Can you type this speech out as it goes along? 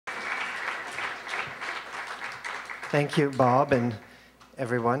Thank you, Bob, and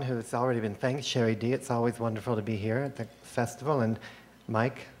everyone who's already been thanked. Sherry D, it's always wonderful to be here at the festival, and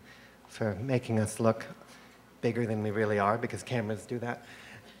Mike for making us look bigger than we really are, because cameras do that.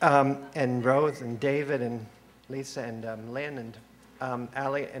 And Rose and David and Lisa and Lynn and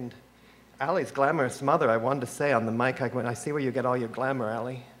Ali and Ali's glamorous mother. I wanted to say on the mic, I see where you get all your glamour,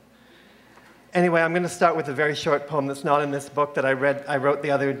 Ali. Anyway, I'm going to start with a very short poem that's not in this book that I wrote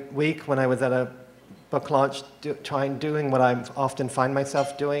the other week when I was at a book launch, doing what I often find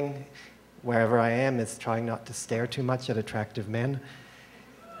myself doing wherever I am, is trying not to stare too much at attractive men.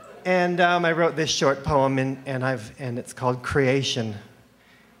 And I wrote this short poem, and it's called Creation.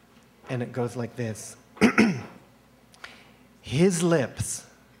 And it goes like this. His lips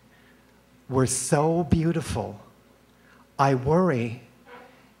were so beautiful, I worry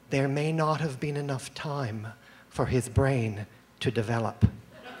there may not have been enough time for his brain to develop.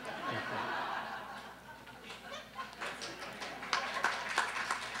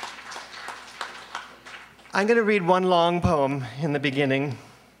 I'm going to read one long poem in the beginning.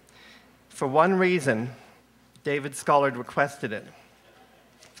 For one reason, David Scollard requested it.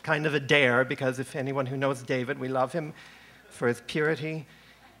 It's kind of a dare, because if anyone who knows David, we love him for his purity,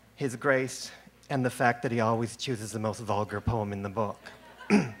 his grace, and the fact that he always chooses the most vulgar poem in the book.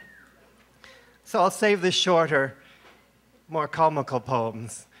 So I'll save the shorter, more comical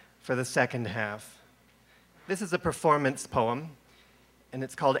poems for the second half. This is a performance poem, and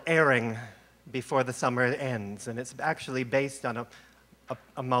it's called Airing Before the Summer Ends, and it's actually based on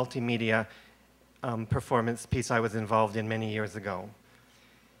a multimedia performance piece I was involved in many years ago.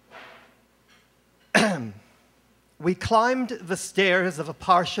 We climbed the stairs of a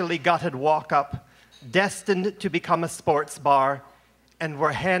partially gutted walk-up, destined to become a sports bar, and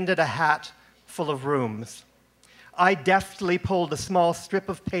were handed a hat full of rooms. I deftly pulled a small strip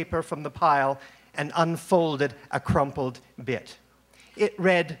of paper from the pile and unfolded a crumpled bit. It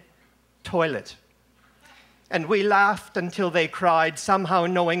read, "Toilet." And we laughed until they cried, somehow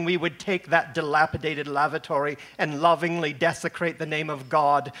knowing we would take that dilapidated lavatory and lovingly desecrate the name of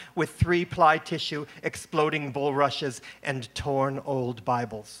God with 3-ply tissue, exploding bulrushes, and torn old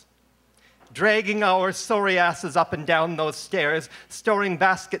Bibles. Dragging our sorry asses up and down those stairs, storing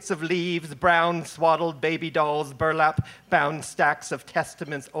baskets of leaves, brown swaddled baby dolls, burlap-bound stacks of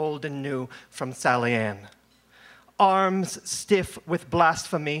testaments old and new from Sally Ann. Arms stiff with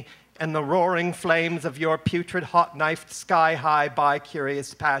blasphemy, and the roaring flames of your putrid hot-knifed sky-high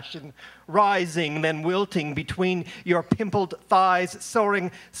bi-curious passion, rising, then wilting between your pimpled thighs,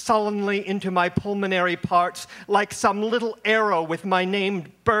 soaring sullenly into my pulmonary parts like some little arrow with my name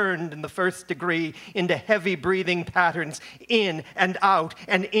burned in the 1st degree into heavy breathing patterns, in and out,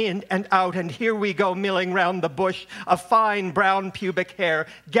 and in and out, and here we go milling round the bush of fine brown pubic hair,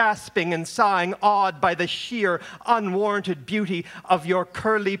 gasping and sighing, awed by the sheer, unwarranted beauty of your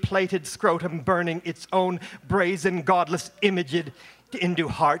curly-plated scrotum burning its own brazen, godless image into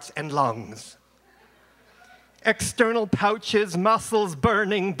hearts and lungs. External pouches, muscles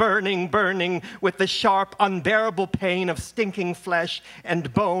burning, burning, burning, with the sharp, unbearable pain of stinking flesh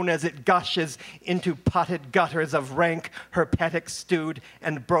and bone as it gushes into putted gutters of rank, herpetic stewed,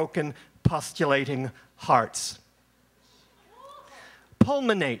 and broken, postulating hearts.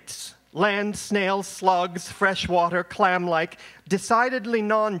 Pulmonates, land snails, slugs, freshwater, clam-like, decidedly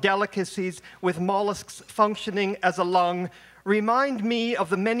non-delicacies with mollusks functioning as a lung, remind me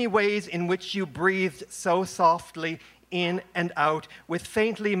of the many ways in which you breathed so softly in and out, with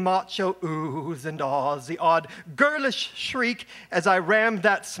faintly macho oohs and ahs, the odd girlish shriek as I rammed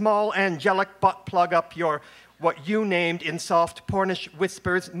that small angelic butt plug up your, what you named in soft pornish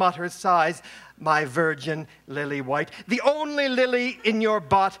whispers, mutters, sighs, my virgin lily white. The only lily in your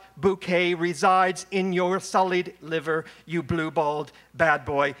butt bouquet resides in your sullied liver, you blue-balled bad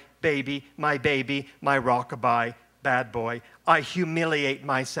boy, baby, my rockabye bad boy. I humiliate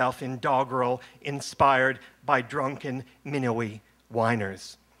myself in doggerel inspired by drunken Minowy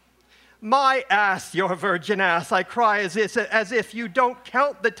whiners. My ass, your virgin ass, I cry as if you don't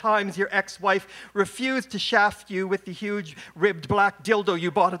count the times your ex-wife refused to shaft you with the huge ribbed black dildo you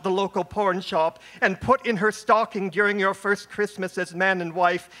bought at the local porn shop and put in her stocking during your first Christmas as man and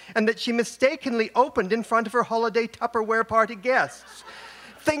wife, and that she mistakenly opened in front of her holiday Tupperware party guests,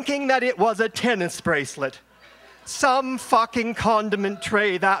 thinking that it was a tennis bracelet. Some fucking condiment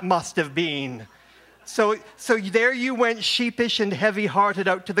tray that must have been. So there you went, sheepish and heavy-hearted,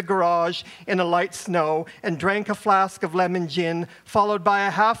 out to the garage in a light snow and drank a flask of lemon gin, followed by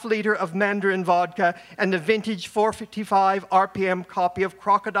a half-liter of Mandarin vodka and a vintage 455 RPM copy of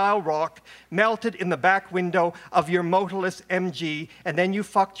Crocodile Rock melted in the back window of your motorless MG, and then you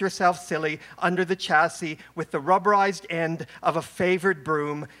fucked yourself silly under the chassis with the rubberized end of a favored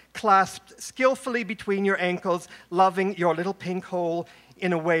broom clasped skillfully between your ankles, loving your little pink hole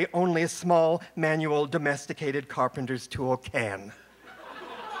in a way only a small, manual, domesticated carpenter's tool can.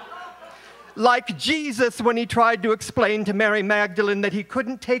 Like Jesus when he tried to explain to Mary Magdalene that he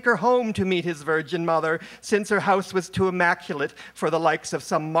couldn't take her home to meet his virgin mother since her house was too immaculate for the likes of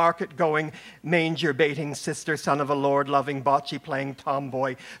some market-going, manger-baiting sister, son of a Lord-loving, bocce-playing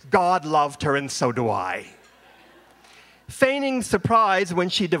tomboy. God loved her, and so do I. Feigning surprise when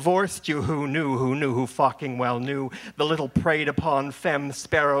she divorced you, who fucking well knew, the little preyed-upon femme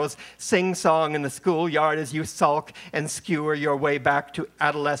sparrows sing-song in the schoolyard as you sulk and skewer your way back to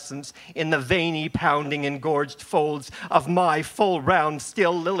adolescence in the veiny, pounding, engorged folds of my full, round,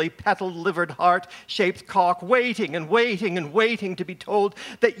 still, lily-petaled, livered heart-shaped cock, waiting and waiting and waiting to be told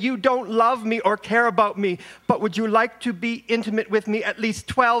that you don't love me or care about me, but would you like to be intimate with me at least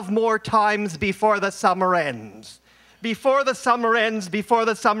 12 more times before the summer ends? Before the summer ends, before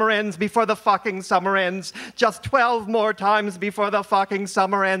the summer ends, before the fucking summer ends. Just 12 more times before the fucking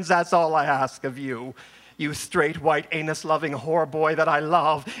summer ends. That's all I ask of you. You straight, white, anus-loving whore boy that I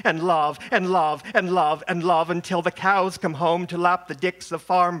love and love and love and love and love until the cows come home to lap the dicks of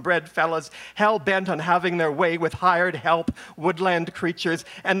farm-bred fellas hell-bent on having their way with hired help, woodland creatures,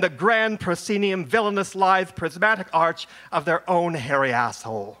 and the grand proscenium, villainous, lithe, prismatic arch of their own hairy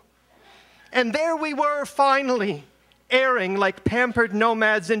asshole. And there we were, finally, airing like pampered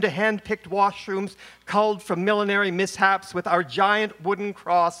nomads into hand-picked washrooms culled from millinery mishaps with our giant wooden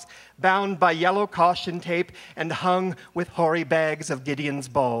cross bound by yellow caution tape and hung with hoary bags of Gideon's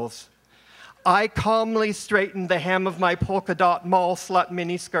balls. I calmly straightened the hem of my polka dot mall slut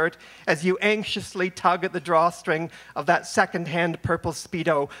miniskirt as you anxiously tug at the drawstring of that second-hand purple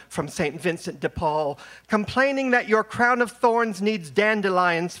Speedo from St. Vincent de Paul, complaining that your crown of thorns needs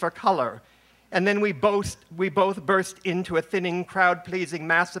dandelions for color. And then we both burst into a thinning, crowd-pleasing,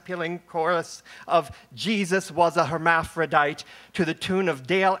 mass-appealing chorus of Jesus was a hermaphrodite to the tune of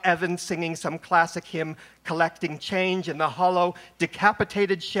Dale Evans singing some classic hymn, collecting change in the hollow,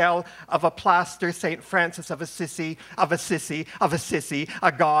 decapitated shell of a plaster St. Francis of Assisi, a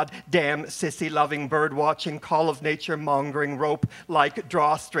goddamn sissy-loving, bird-watching, call of nature-mongering, rope-like,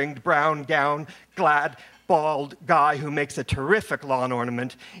 drawstringed, brown gown, glad, bald guy who makes a terrific lawn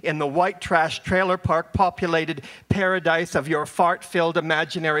ornament in the white trash trailer park populated paradise of your fart-filled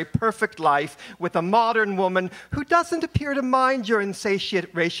imaginary perfect life with a modern woman who doesn't appear to mind your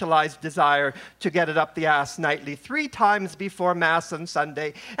insatiate racialized desire to get it up the ass nightly 3 times before Mass on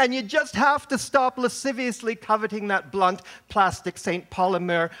Sunday, and you just have to stop lasciviously coveting that blunt plastic St.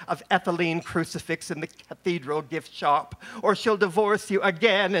 Polymer of ethylene crucifix in the cathedral gift shop, or she'll divorce you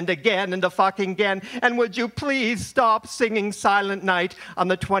again and again and a fucking again, and would you please stop singing Silent Night on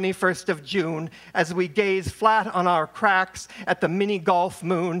the 21st of June as we gaze flat on our cracks at the mini-golf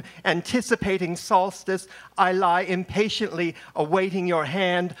moon, anticipating solstice. I lie impatiently awaiting your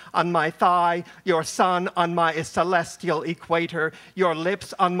hand on my thigh, your sun on my celestial equator, your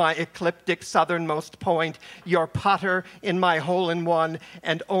lips on my ecliptic southernmost point, your putter in my hole-in-one,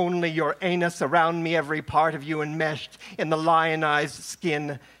 and only your anus around me, every part of you enmeshed in the lionized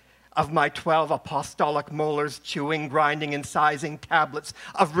skin of my 12 apostolic molars, chewing, grinding, and sizing tablets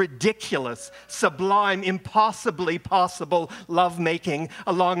of ridiculous, sublime, impossibly possible love-making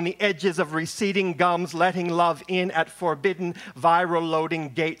along the edges of receding gums, letting love in at forbidden, viral-loading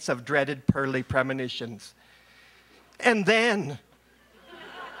gates of dreaded pearly premonitions. And then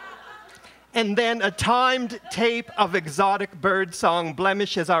a timed tape of exotic birdsong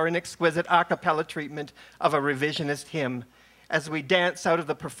blemishes our inexquisite a cappella treatment of a revisionist hymn as we dance out of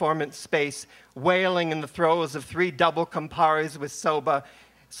the performance space, wailing in the throes of 3 double Camparis with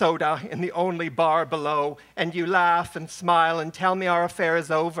soda in the only bar below, and you laugh and smile and tell me our affair is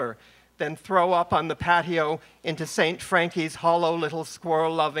over, then throw up on the patio into St. Frankie's hollow little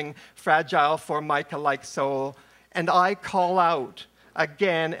squirrel-loving, fragile Formica-like soul, and I call out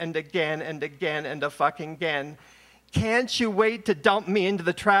again and again and again and a fucking again, can't you wait to dump me into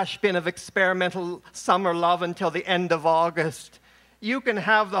the trash bin of experimental summer love until the end of August? You can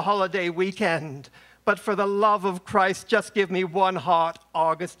have the holiday weekend, but for the love of Christ, just give me one hot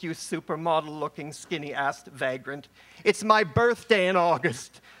August, you supermodel-looking, skinny-assed vagrant. It's my birthday in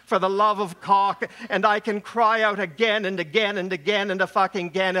August. for the love of cock, and I can cry out again and again and again and a fucking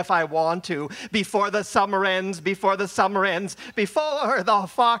again if I want to. Before the summer ends, before the summer ends, before the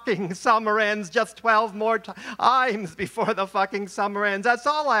fucking summer ends, just 12 more times before the fucking summer ends. That's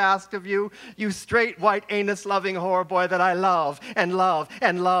all I ask of you, you straight white anus-loving whore boy that I love and love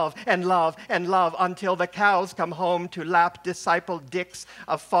and love and love and love until the cows come home to lap disciple dicks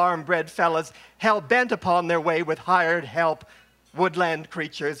of farm-bred fellas hell-bent upon their way with hired help, woodland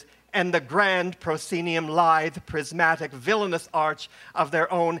creatures, and the grand proscenium lithe, prismatic, villainous arch of their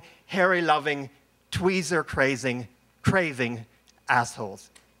own hairy-loving, tweezer-craving assholes.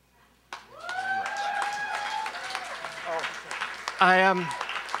 I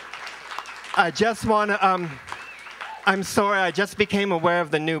just want to, I'm sorry, I just became aware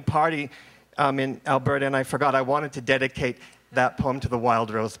of the new party in Alberta, and I forgot I wanted to dedicate that poem to the Wild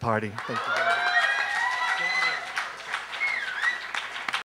Rose Party. Thank you.